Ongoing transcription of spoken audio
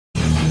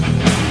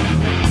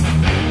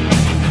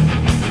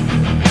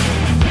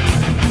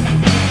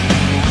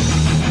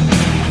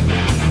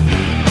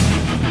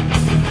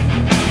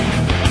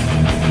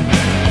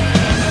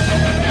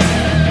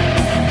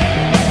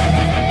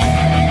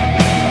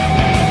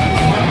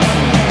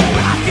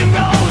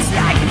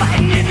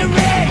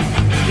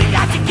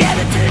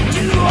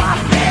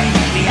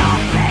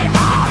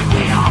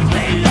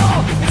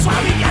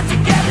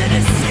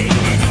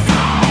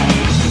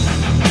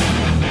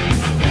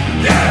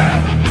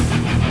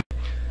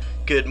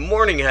Good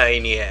morning,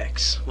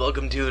 Hyenas.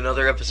 Welcome to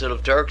another episode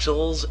of Dark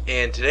Souls,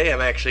 and today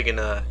I'm actually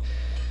gonna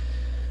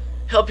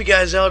help you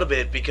guys out a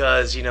bit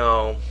because,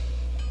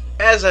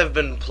 as I've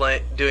been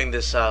doing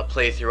this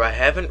playthrough, I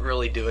haven't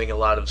really doing a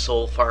lot of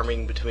soul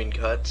farming between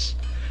cuts.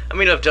 I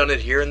mean, I've done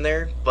it here and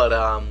there, but,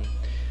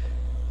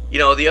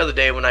 the other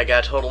day when I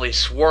got totally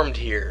swarmed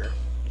here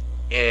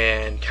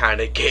and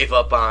kind of gave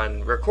up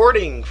on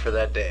recording for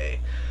that day,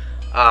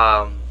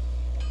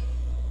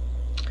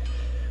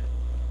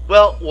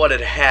 well, what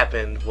had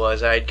happened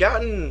was I had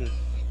gotten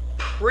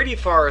pretty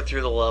far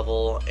through the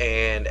level,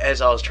 and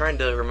as I was trying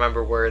to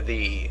remember where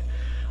the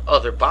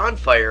other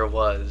bonfire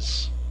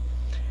was,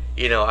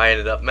 I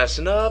ended up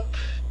messing up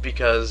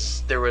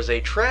because there was a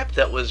trap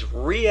that was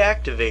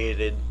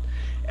reactivated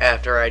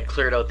after I'd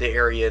cleared out the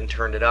area and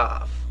turned it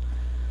off.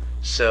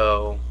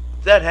 So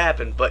that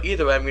happened, but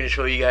either way, I'm going to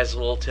show you guys a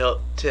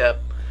little tip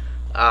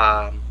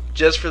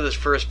just for this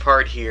first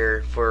part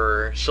here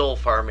for soul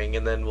farming,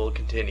 and then we'll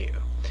continue.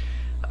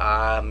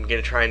 I'm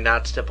going to try and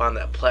not step on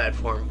that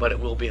platform, but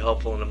it will be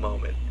helpful in a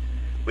moment.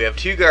 We have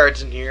two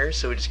guards in here,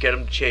 so we just get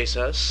them to chase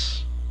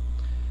us.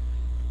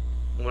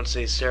 Once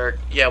they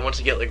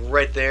get like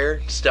right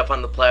there, step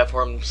on the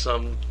platform,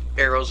 some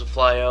arrows will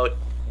fly out.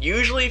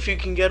 Usually if you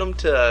can get them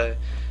to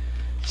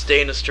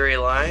stay in a straight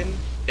line,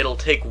 it'll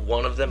take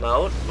one of them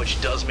out, which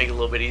does make it a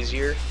little bit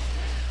easier.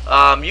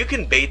 You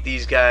can bait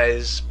these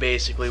guys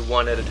basically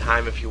one at a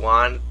time if you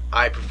want.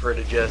 I prefer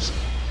to just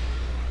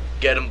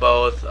get them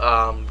both,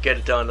 get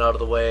it done out of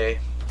the way,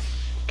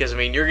 because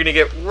you're gonna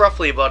get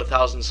roughly about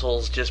 1,000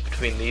 souls just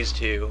between these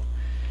two,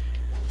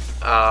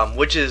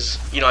 which is,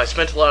 I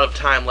spent a lot of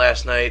time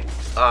last night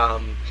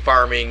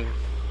farming,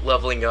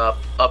 leveling up,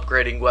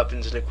 upgrading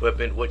weapons and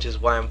equipment, which is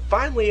why I'm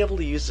finally able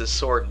to use this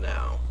sword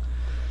now.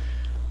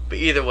 But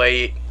either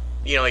way,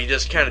 you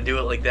just kind of do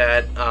it like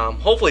that,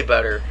 hopefully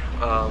better,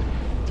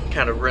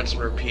 kind of rinse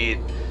and repeat.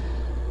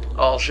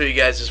 I'll show you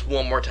guys this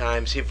one more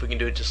time, see if we can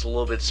do it just a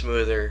little bit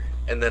smoother,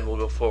 and then we'll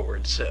go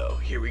forward. So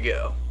here we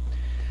go.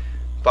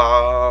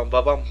 Bum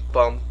bum bum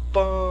bum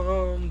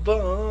bum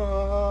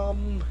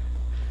bum.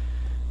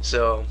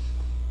 So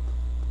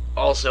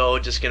also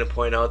just gonna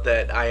point out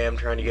that I am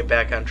trying to get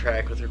back on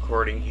track with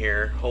recording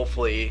here,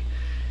 hopefully,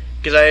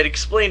 because I had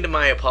explained in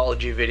my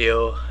apology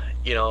video,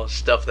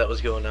 stuff that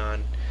was going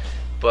on,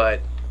 but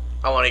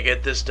I want to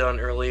get this done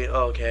early.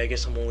 Oh, okay, I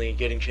guess I'm only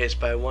getting chased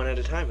by one at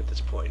a time at this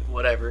point.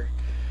 Whatever,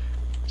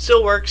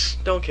 still works,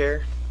 don't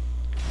care.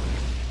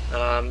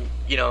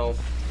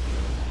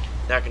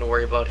 Not gonna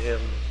worry about him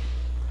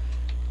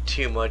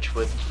too much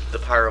with the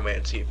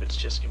pyromancy if it's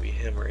just gonna be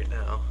him right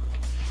now.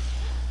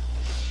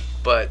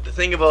 But the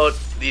thing about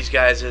these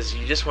guys is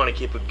you just want to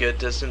keep a good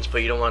distance,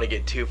 but you don't want to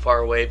get too far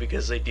away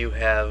because they do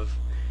have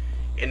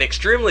an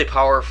extremely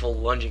powerful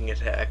lunging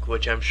attack,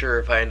 which I'm sure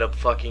if I end up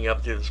fucking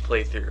up through this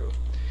playthrough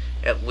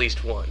at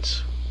least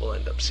once, we'll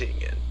end up seeing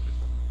it.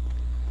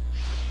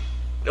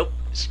 Nope,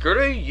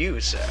 screw you,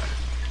 sir.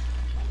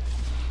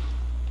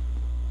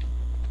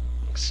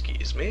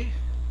 Excuse me.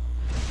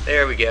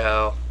 There we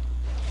go.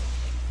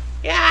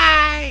 Yay!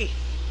 I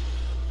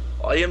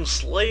am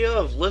Slayer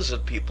of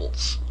Lizard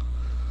Peoples.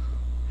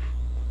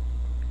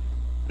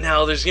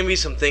 Now, there's going to be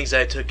some things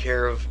I took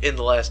care of in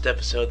the last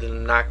episode that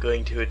I'm not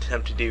going to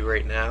attempt to do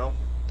right now.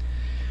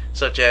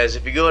 Such as,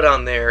 if you go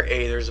down there,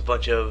 there's a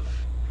bunch of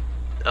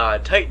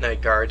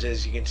Titanite guards.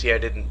 As you can see, I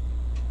didn't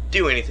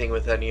do anything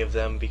with any of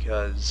them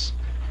because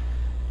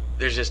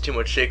there's just too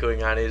much shit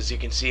going on. As you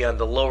can see on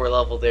the lower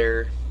level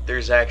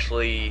there's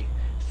actually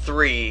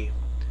 3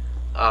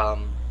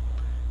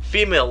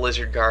 female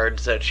lizard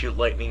guards that shoot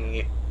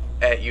lightning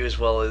at you, as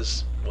well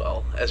as we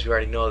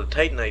already know, the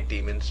Titanite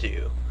demons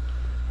do.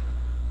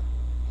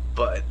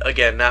 But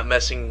again, not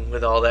messing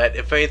with all that.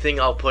 If anything,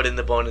 I'll put in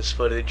the bonus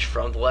footage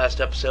from the last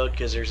episode,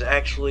 because there's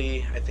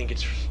actually, I think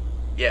it's,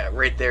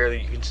 right there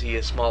you can see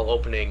a small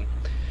opening.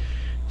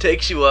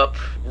 Takes you up,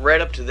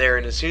 right up to there,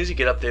 and as soon as you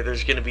get up there,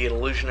 there's going to be an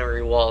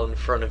illusionary wall in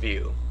front of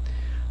you.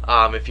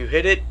 If you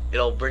hit it,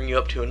 it'll bring you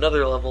up to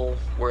another level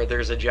where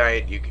there's a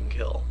giant you can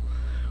kill.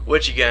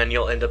 Which again,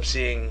 you'll end up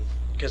seeing,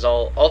 because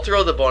I'll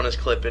throw the bonus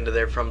clip into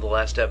there from the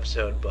last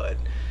episode, but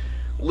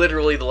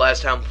literally the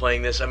last time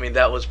playing this,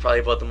 that was probably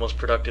about the most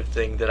productive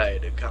thing that I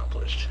had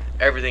accomplished.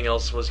 Everything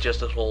else was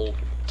just a whole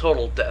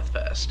total death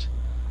fest.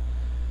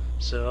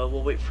 So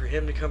we'll wait for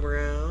him to come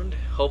around.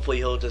 Hopefully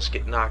he'll just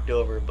get knocked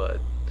over, but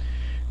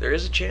there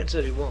is a chance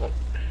that he won't.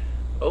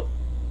 Oh,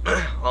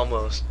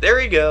 almost. There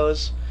he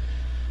goes.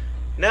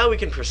 Now we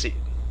can proceed.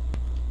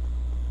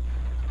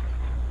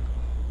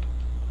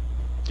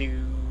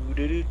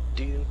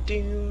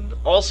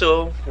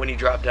 Also, when you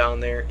drop down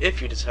there,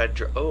 if you decide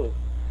to drop... Oh,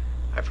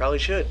 I probably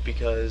should,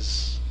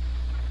 because...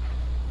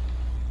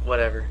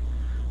 whatever.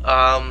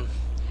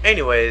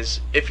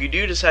 Anyways, if you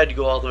do decide to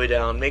go all the way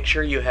down, make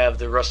sure you have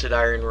the rusted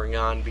iron ring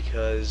on,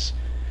 because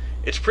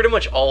it's pretty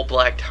much all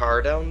black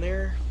tar down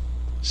there,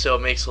 so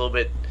it makes it a little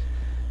bit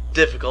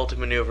difficult to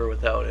maneuver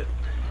without it.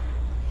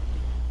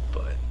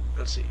 But,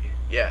 let's see.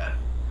 Yeah,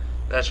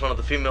 that's one of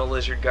the female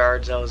lizard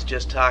guards I was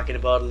just talking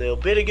about a little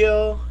bit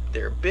ago.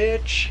 They're a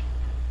bitch.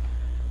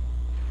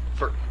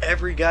 for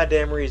every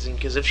goddamn reason,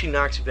 because if she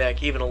knocks me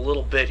back even a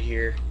little bit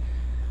here,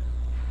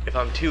 if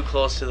I'm too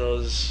close to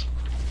those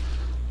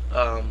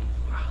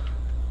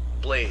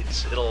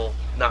blades, it'll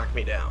knock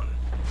me down.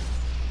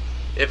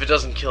 If it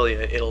doesn't kill you,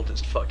 it'll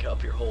just fuck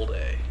up your whole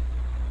day,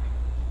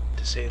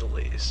 to say the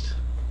least.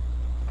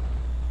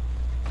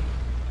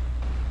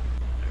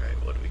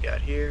 Alright, what do we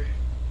got here?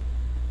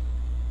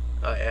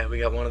 Oh yeah, we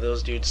got one of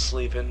those dudes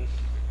sleeping.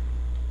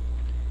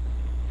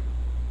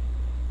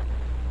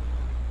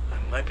 I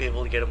might be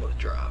able to get him with a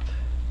drop.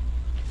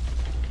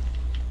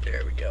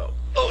 There we go.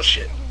 Oh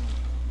shit!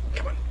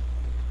 Come on.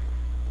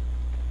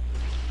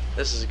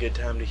 This is a good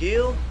time to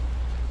heal.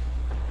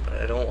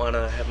 But I don't want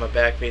to have my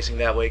back facing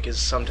that way, because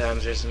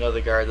sometimes there's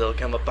another guard that'll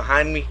come up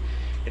behind me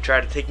and try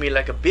to take me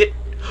like a bit.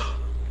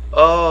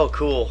 Oh,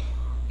 cool.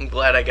 I'm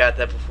glad I got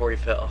that before he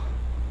fell.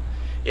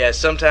 Yeah,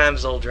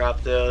 sometimes they'll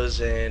drop those,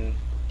 and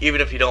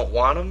even if you don't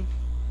want them,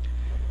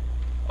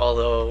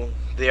 although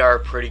they are a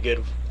pretty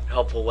good,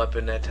 helpful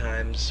weapon at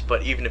times,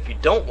 but even if you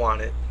don't want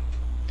it,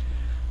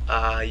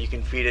 you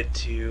can feed it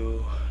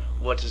to,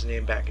 what's his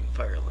name back in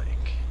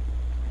Firelink.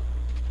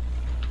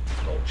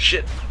 Oh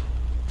shit,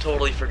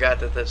 totally forgot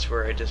that that's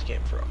where I just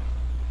came from.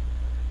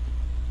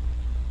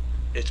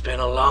 It's been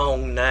a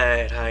long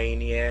night,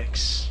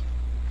 Hyenas.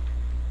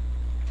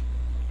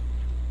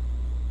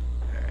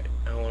 Alright,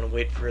 I want to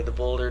wait for the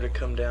boulder to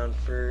come down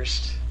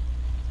first.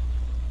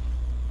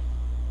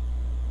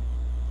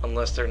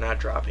 Unless they're not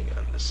dropping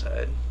on this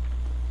side.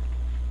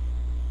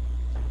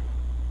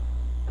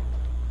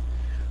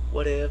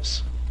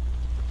 Whatevs.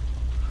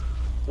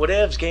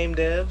 Whatevs, game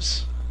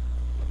devs.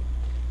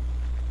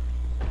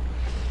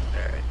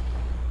 Alright.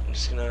 I'm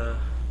just gonna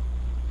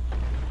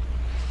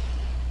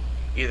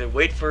either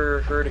wait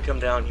for her to come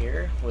down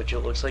here, which it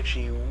looks like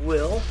she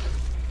will.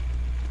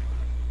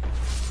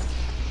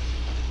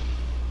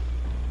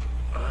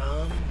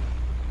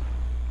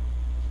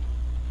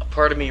 A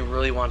part of me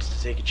really wants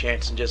to take a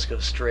chance and just go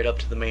straight up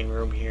to the main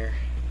room here.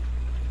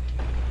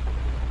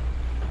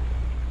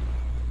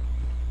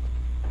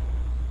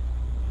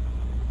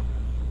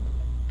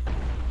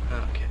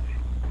 Okay.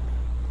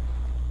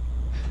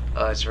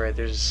 Oh, that's right.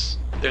 There's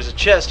a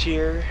chest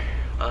here.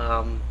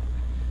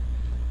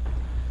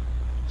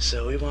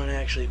 So we want to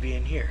actually be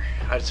in here.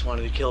 I just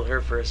wanted to kill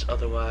her first,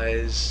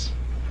 otherwise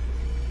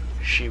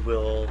she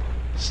will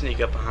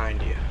sneak up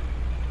behind you.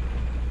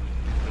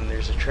 And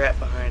there's a trap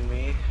behind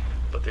me,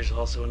 but there's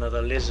also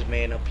another lizard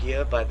man up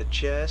here by the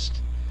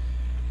chest.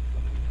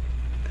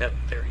 Yep,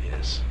 there he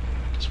is.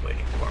 Just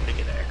waiting for him to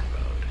get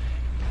aggroed.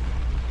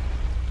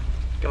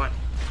 Come on.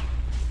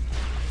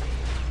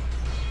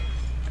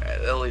 Alright,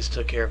 that at least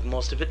took care of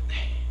most of it.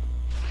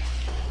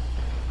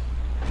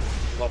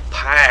 Well,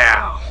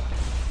 pow!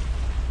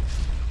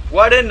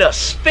 What in the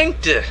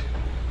sphincter?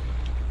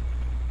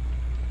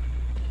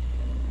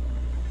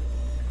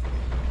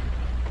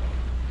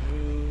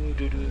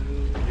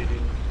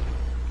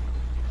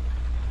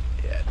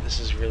 Yeah,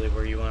 this is really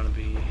where you want to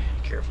be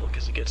careful,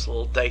 because it gets a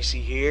little dicey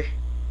here.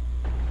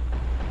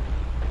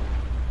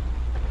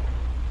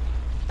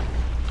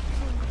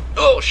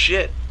 Oh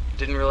shit!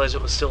 Didn't realize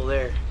it was still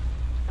there.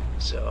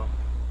 So,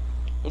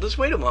 we'll just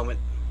wait a moment.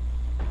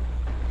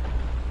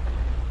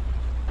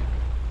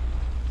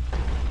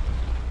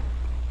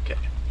 Okay.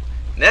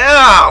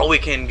 Now we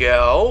can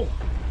go.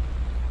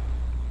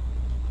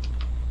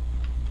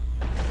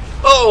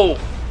 Oh,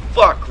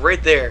 fuck,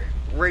 right there.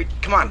 Right,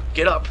 come on,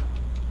 get up.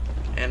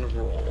 And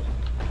roll.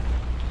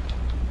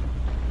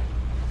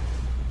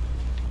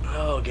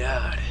 Oh,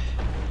 God.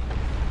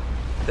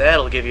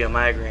 That'll give you a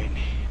migraine.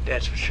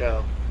 That's for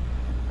sure.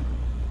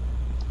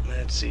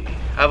 Let's see.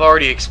 I've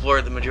already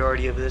explored the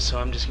majority of this, so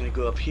I'm just going to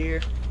go up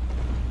here.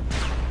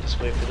 Just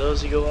wait for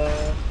those to go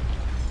off.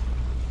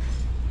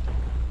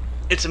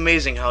 It's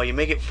amazing how you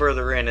make it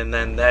further in, and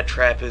then that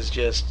trap is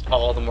just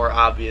all the more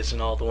obvious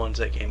than all the ones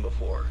that came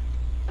before.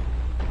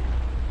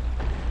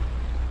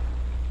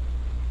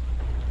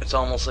 It's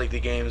almost like the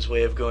game's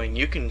way of going,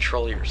 you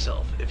control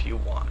yourself if you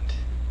want.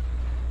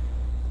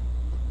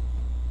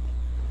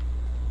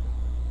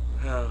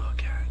 Oh,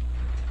 God.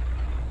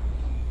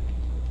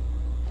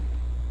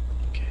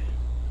 Okay.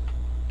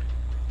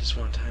 Just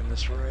want to time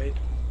this right.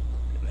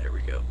 And there we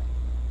go.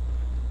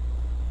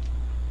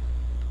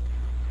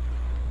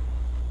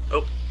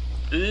 Oh,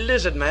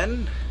 lizard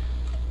man.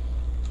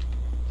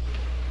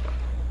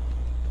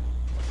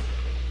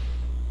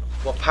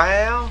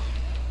 Wapow.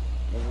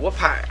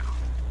 Wapow.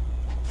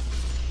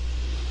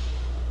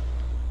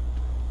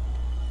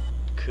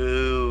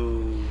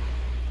 Cool.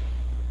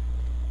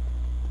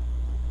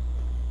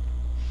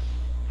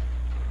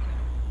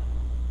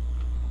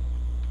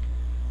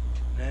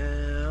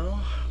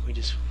 Now we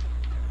just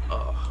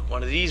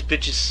one of these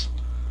bitches.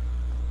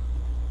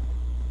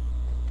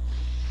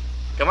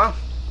 Come on.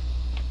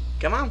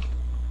 Come on.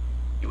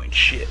 You ain't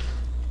shit.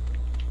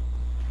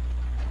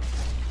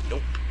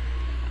 Nope.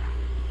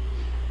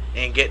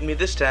 Ain't getting me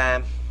this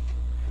time.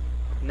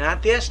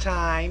 Not this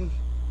time.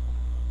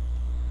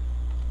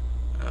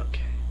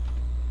 Okay.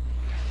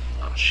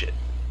 Oh shit.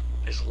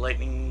 There's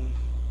lightning.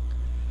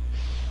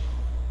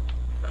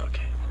 Okay.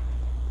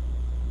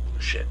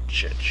 shit,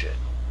 shit, shit.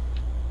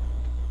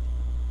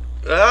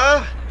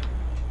 Ah!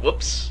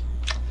 Whoops.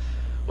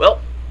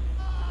 Well,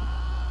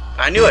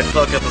 I knew I'd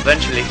fuck up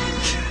eventually.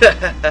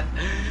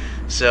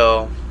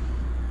 So,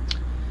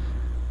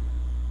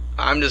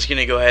 I'm just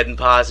gonna go ahead and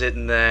pause it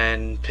and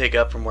then pick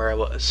up from where I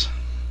was.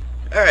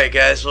 Alright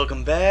guys,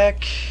 welcome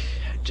back.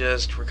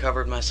 Just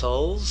recovered my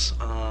souls.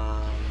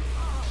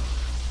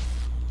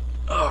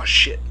 Oh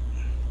shit.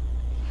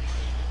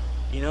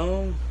 You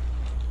know,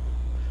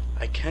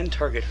 I can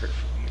target her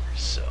from here,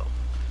 so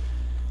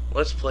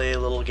let's play a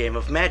little game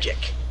of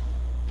magic.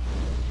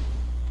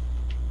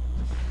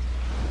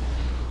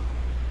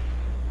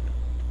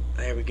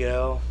 There we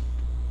go.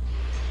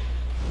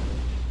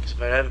 Because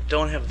if I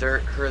don't have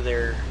her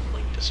there,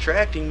 like,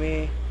 distracting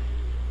me,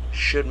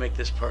 should make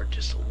this part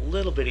just a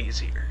little bit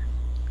easier.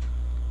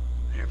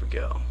 There we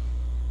go.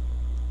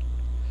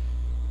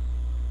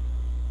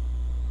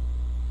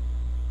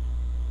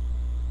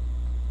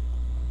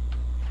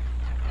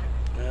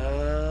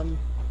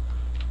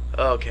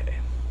 Okay.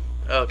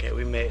 Okay,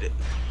 we made it.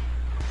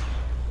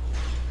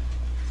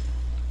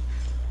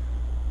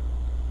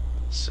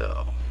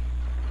 So,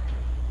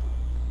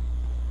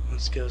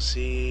 let's go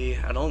see.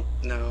 I don't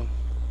know.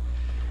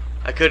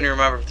 I couldn't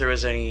remember if there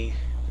was any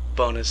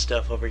bonus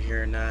stuff over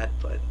here or not,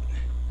 but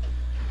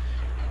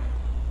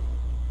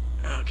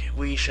okay,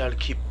 we shall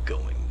keep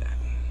going then.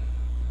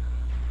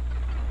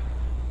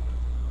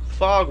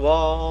 Fog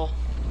wall.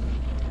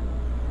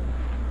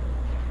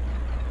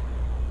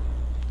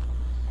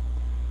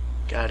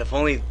 God, if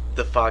only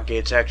the fog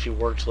gates actually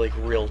worked like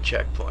real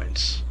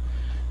checkpoints.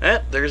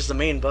 There's the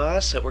main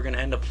boss that we're gonna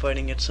end up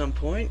fighting at some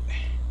point.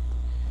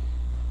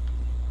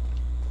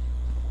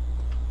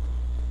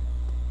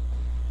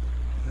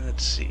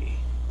 Let's see.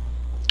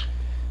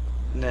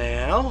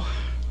 Now.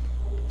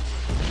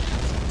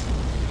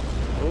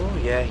 Oh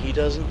yeah, he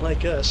doesn't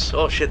like us.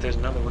 Oh shit, there's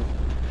another one.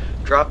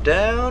 Drop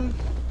down.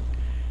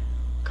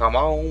 Come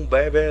on,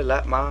 baby,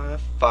 light my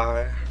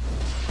fire.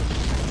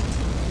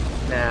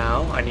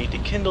 Now, I need to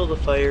kindle the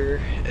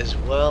fire as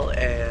well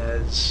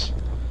as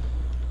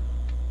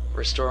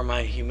restore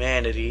my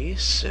humanity,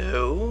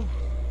 so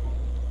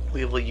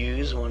we will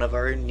use one of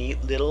our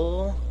neat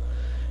little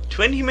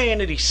twin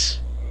humanities.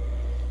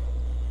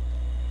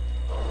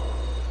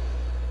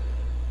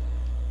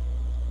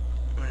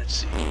 Let's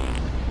see.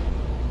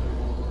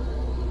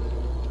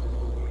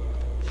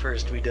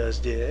 First we does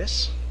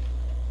this.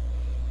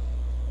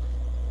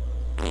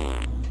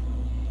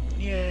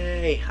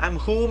 Yay, I'm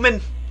human.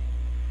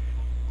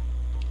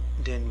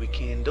 Then we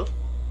kindle.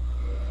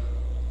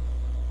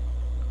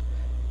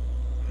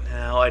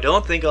 Now I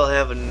don't think I'll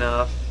have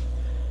enough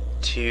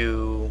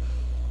to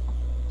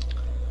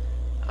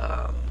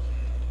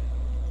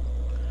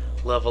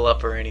level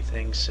up or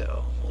anything,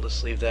 so we'll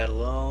just leave that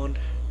alone.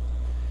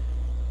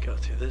 Go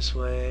through this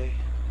way.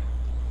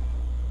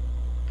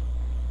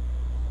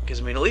 Because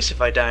I mean, at least if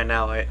I die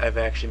now, I've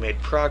actually made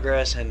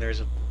progress, and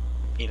there's a,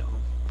 you know,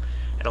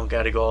 I don't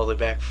got to go all the way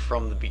back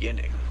from the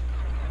beginning.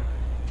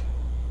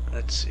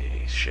 Let's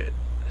see, shit,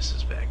 this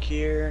is back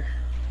here.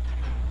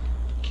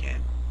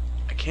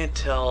 I can't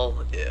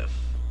tell if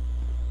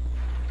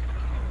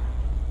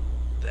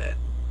that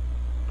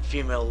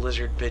female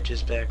lizard bitch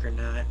is back or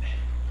not,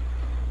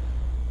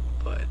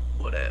 but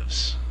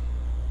whatevs.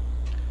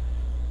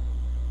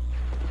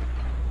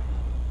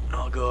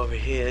 I'll go over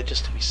here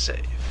just to be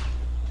safe,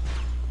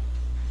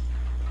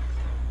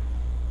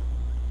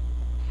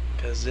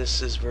 because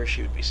this is where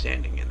she would be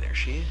standing, and there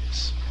she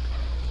is.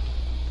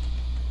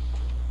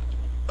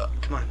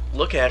 Come on,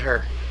 look at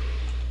her.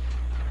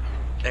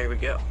 There we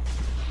go.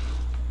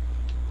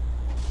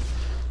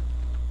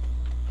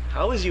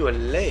 How is you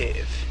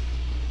alive?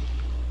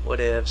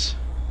 Whatevs.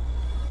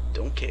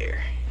 Don't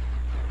care.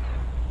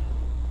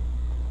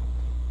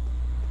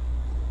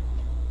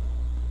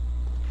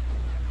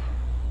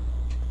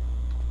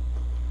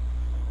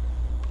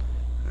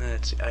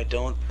 Let's see, I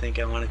don't think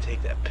I want to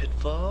take that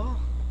pitfall,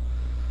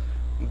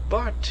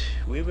 but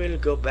we will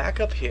go back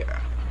up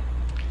here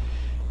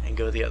and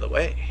go the other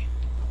way.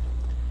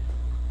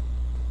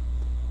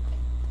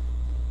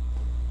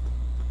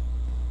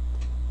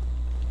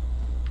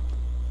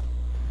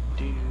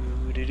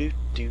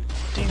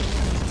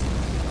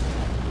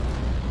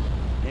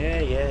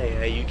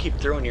 Yeah, you keep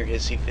throwing your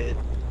hissy fit.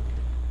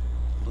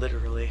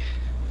 Literally.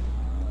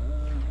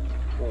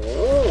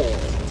 Oh,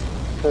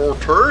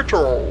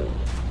 potato!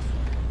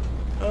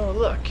 Oh,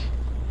 look.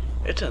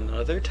 It's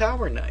another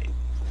tower knight.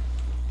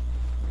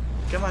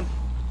 Come on.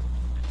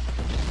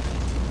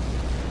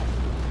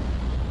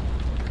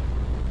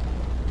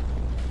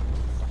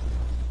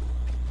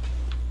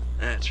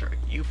 That's right,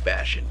 you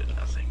bash into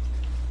nothing.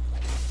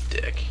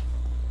 Dick.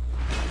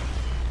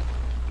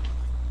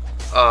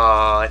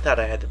 I thought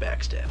I had the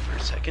backstab for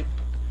a second.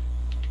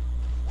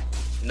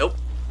 Nope.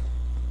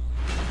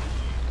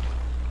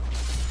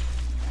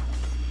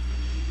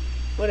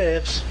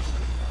 Whatevs.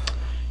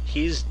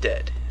 He's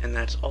dead, and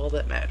that's all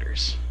that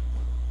matters.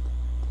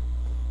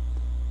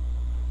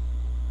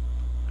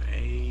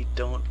 I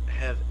don't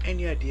have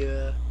any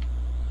idea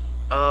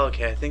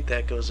Okay, I think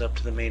that goes up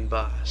to the main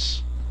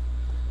boss.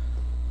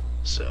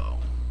 So,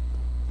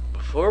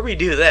 before we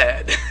do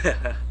that,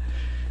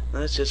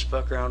 let's just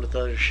fuck around with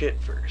other shit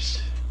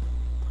first.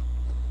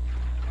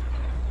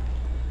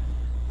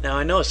 Now,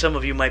 I know some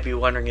of you might be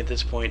wondering at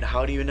this point,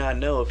 how do you not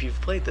know if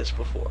you've played this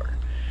before?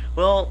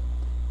 Well,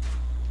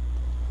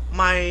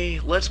 my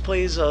Let's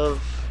Plays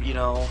of, you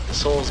know,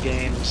 Souls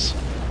games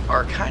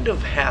are kind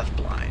of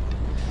half-blind.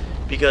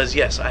 Because,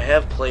 yes, I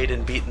have played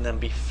and beaten them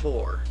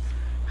before.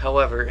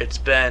 However, it's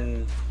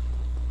been...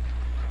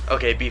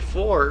 Okay,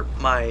 before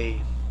my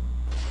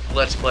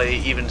Let's Play,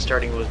 even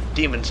starting with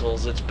Demon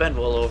Souls, it's been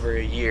well over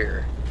a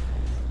year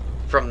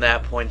from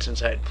that point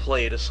since I had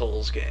played a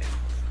Souls game.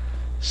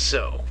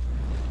 So,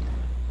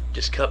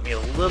 just cut me a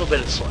little bit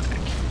of slack.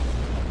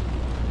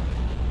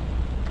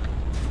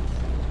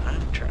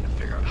 I'm trying to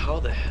figure out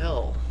how the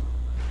hell...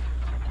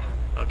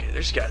 Okay,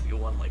 there's gotta be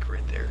one like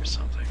right there or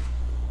something.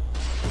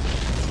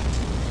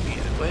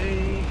 Either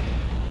way...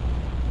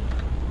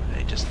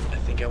 I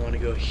think I want to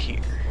go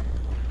here.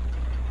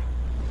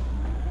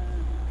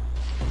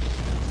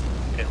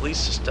 At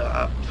least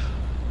stop.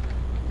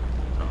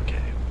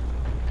 Okay.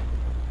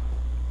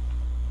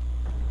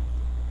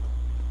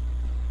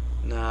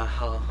 Nah,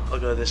 I'll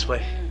go this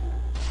way.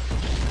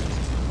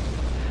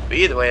 But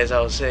either way, as I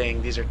was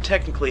saying, these are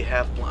technically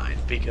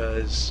half-blind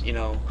because, you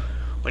know,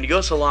 when you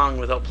go so long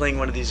without playing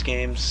one of these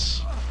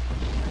games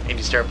and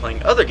you start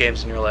playing other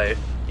games in your life,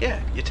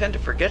 yeah, you tend to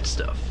forget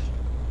stuff.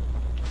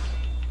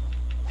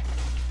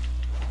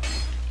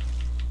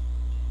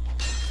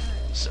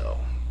 So,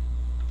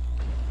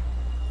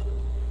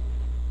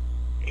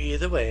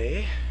 either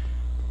way,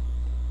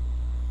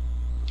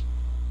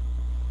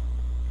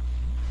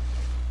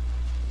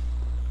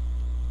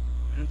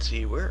 let's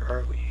see, where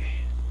are we?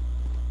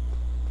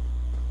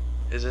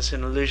 Is this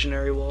an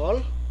illusionary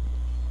wall?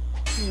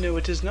 No,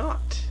 it is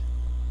not.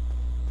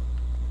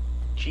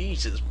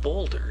 Jesus,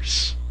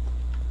 boulders.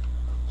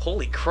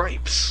 Holy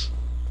cripes.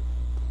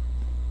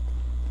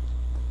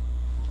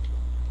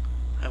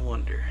 I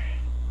wonder.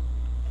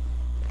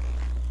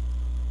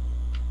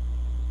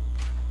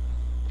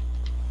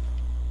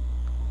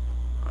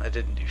 I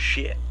didn't do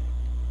shit.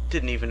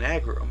 Didn't even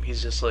aggro him.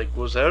 He's just like,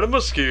 was that a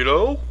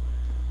mosquito?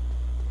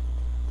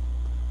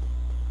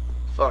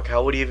 Fuck,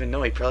 how would he even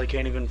know? He probably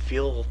can't even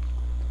feel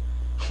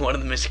one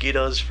of the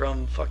mosquitoes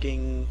from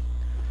fucking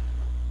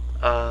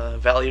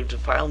Valley of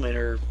Defilement,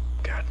 or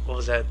God, what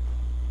was that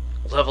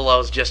level I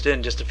was just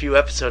in just a few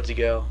episodes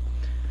ago?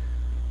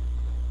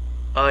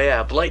 Oh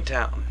yeah, Blight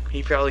Town.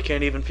 He probably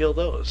can't even feel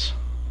those.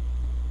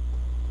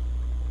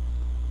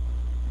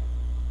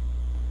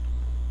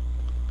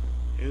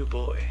 Oh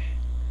boy.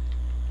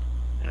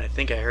 And I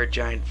think I heard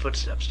giant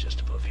footsteps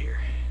just above here.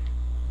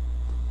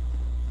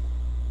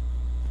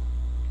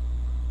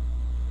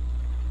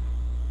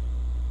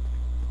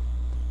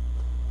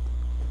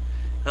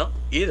 Well,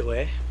 either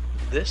way,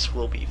 this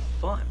will be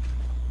fun.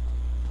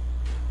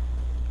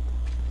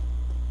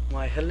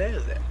 Why, hello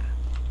there.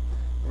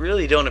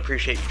 Really don't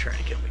appreciate you trying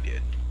to kill me,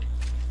 dude.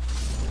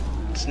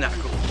 It's not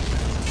cool.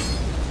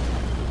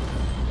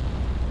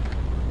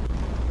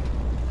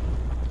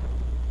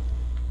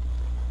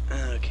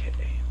 Okay.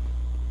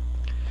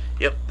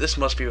 Yep, this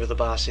must be where the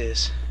boss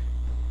is.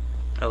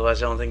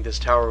 Otherwise, I don't think this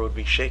tower would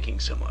be shaking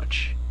so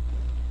much.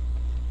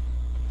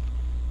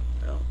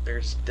 Well,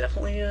 there's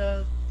definitely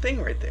a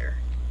thing right there.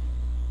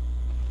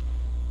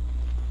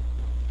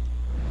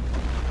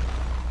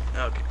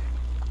 Okay.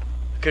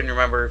 I couldn't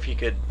remember if he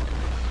could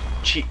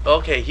cheat.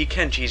 Okay, he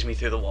can cheese me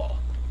through the wall.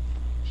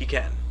 He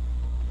can.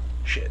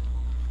 Shit.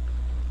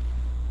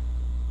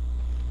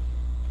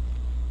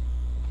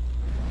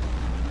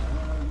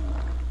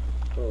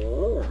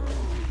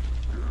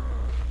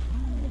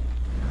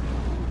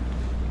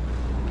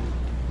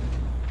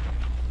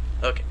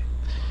 Okay.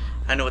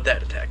 I know what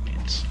that attack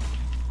means.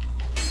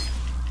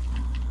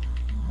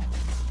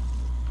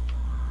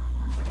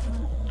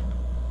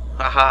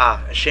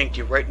 Haha, I shanked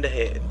you right in the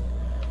head.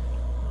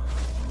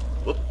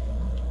 Whoop.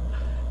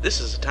 This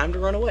is the time to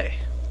run away.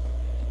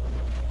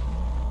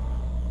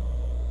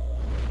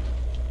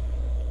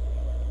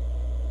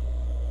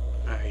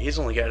 Alright, he's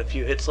only got a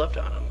few hits left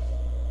on him.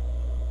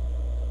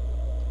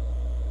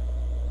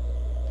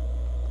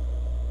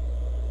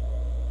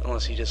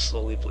 Unless he just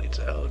slowly bleeds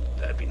out,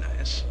 that'd be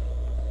nice.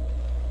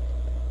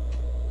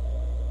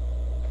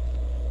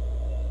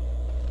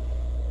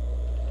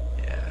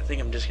 Yeah, I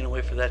think I'm just gonna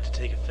wait for that to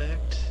take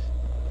effect.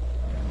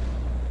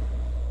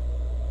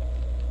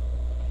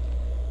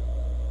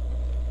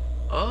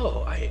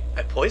 Oh, I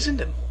poisoned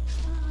him.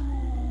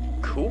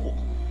 Cool.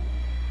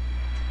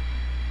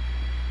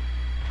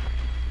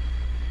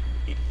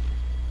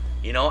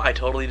 You know, I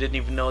totally didn't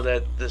even know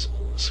that this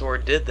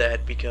sword did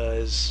that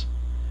because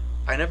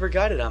I never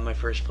got it on my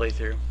first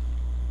playthrough.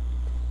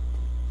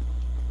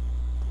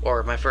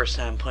 Or my first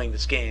time playing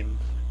this game,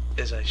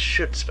 as I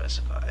should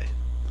specify.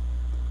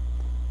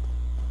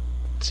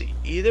 Let's see,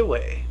 either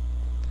way,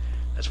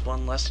 that's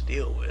one less to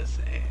deal with,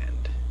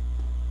 and...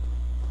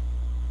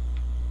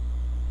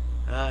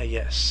 Ah,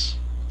 yes.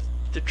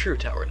 The true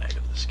Tower Knight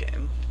of this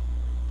game.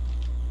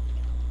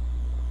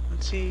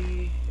 Let's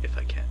see if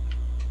I can.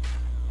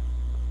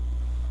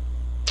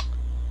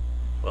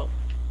 Well,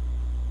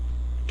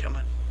 come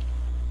on.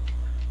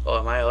 Oh,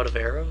 am I out of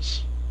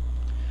arrows?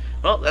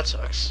 Well, that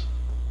sucks.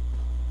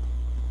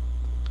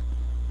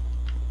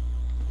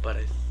 But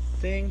I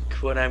think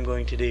what I'm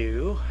going to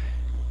do,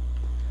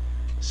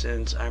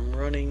 since I'm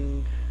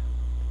running...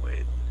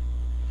 Wait.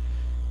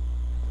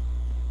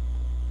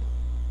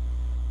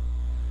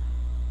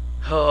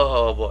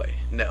 Oh boy,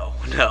 no.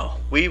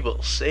 We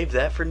will save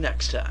that for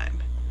next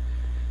time.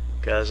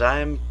 Because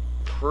I'm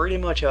pretty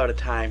much out of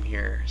time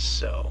here,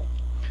 so...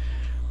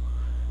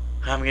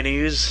 I'm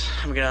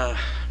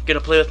gonna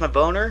play with my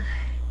boner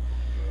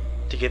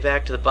to get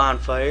back to the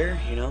bonfire,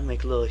 you know,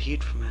 make a little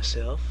heat for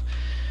myself.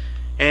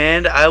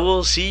 And I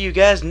will see you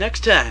guys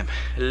next time.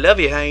 Love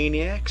you,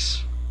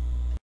 Hyeniacs.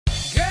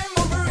 Game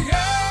over,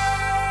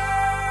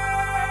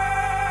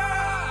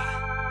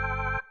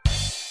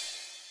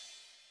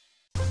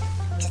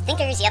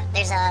 Thinkers, yep,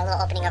 there's a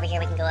little opening over here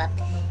we can go up.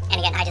 And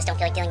again, I just don't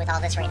feel like dealing with all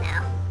this right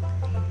now.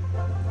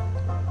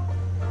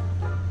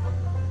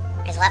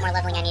 There's a lot more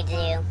leveling I need to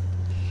do.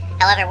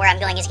 However, where I'm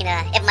going is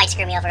it might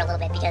screw me over a little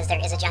bit because there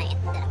is a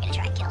giant that I'm gonna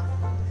try and kill.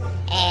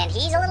 And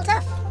he's a little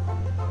tough.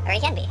 Or he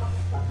can be.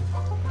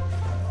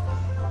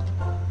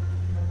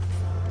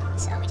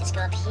 So we just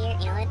go up here,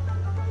 you know what?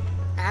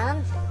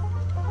 I'm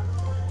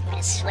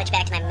gonna switch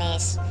back to my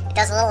mace. It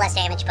does a little less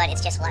damage, but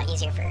it's just a lot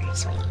easier for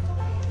swinging.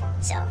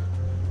 So,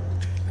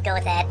 we'll go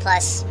with that,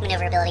 plus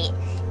maneuverability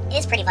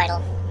is pretty vital.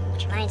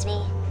 Which reminds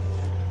me,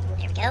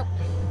 there we go.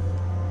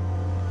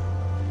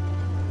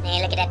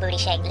 Man, look at that booty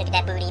shake, look at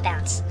that booty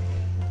bounce.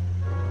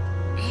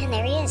 And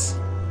there he is.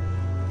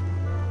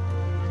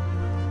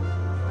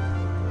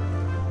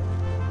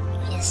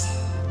 Just,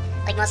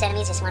 like most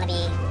enemies, just want to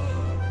be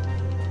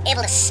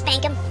able to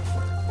spank him.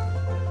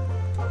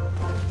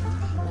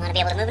 You want to be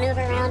able to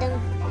maneuver around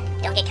him.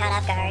 Don't get caught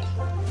off guard.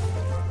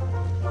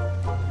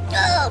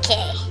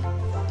 Okay.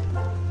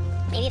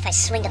 Maybe if I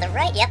swing to the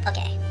right. Yep,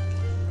 okay.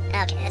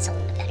 Okay, that's a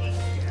little bit better.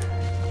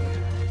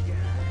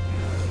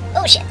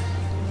 Oh, shit.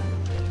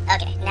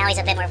 Okay, now he's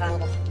a bit more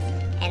vulnerable.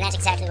 And that's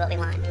exactly what we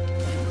want.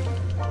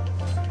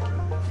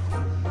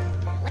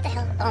 What the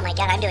hell? Oh my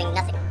god, I'm doing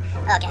nothing.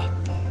 Okay.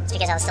 It's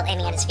because I was still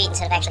aiming at his feet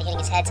instead of actually hitting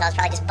his head, so I was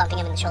probably just bumping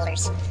him in the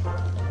shoulders.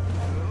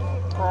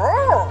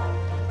 Oh!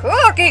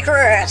 Cookie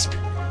Crisp!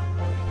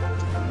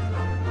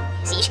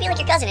 See, you should be like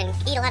your cousin and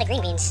eat a lot of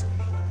green beans.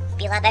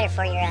 Be a lot better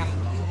for your,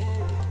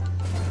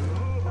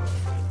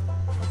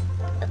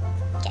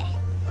 Okay.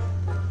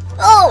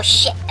 Oh,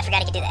 shit! I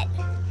forgot I could do that.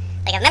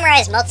 Like, I've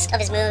memorized most of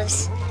his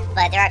moves,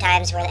 but there are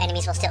times where the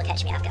enemies will still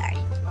catch me off guard.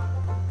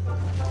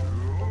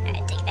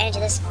 Alright, take advantage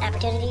of this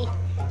opportunity.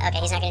 Okay,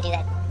 he's not gonna do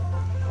that.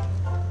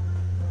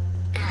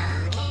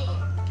 Okay.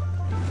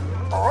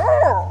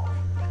 Oh!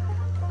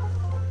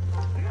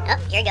 Oh,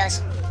 here he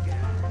goes.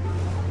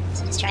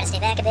 So just try to stay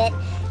back a bit,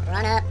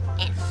 run up,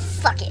 and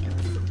fuck you.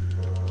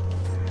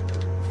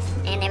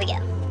 And there we go.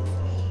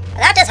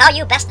 That is how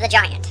you best the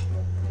giant.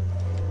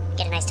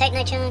 Get a nice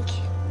Titanite chunk.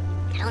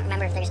 I don't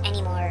remember if there's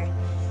any more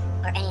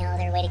or any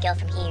other way to go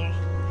from here.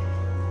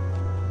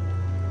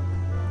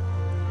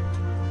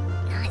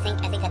 No, I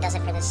think that does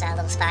it for this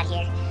little spot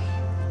here.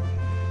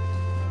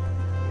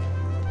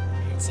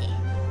 Let's see.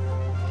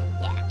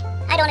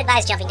 Yeah, I don't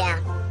advise jumping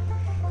down.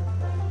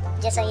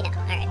 Just so you know.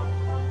 Alright.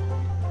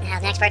 Now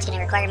the next part's gonna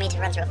require me to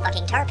run through a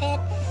fucking tar pit.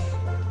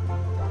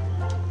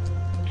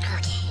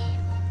 Okay.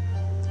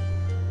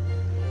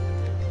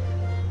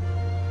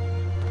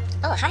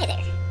 Oh, hi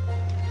there.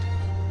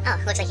 Oh,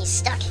 looks like he's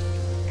stuck.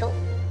 Cool.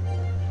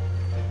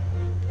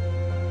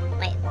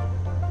 Wait.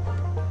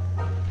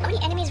 How many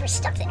enemies were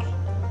stuck there?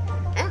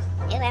 Oh,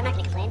 yeah, I'm not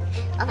gonna complain.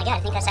 Oh my god, I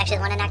think that's actually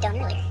the one I knocked down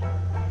earlier.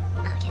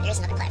 Okay, there's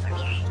another platform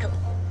here. Cool.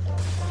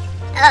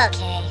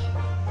 Okay.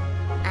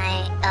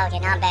 Okay,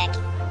 now I'm back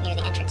near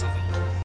the entrance, I think.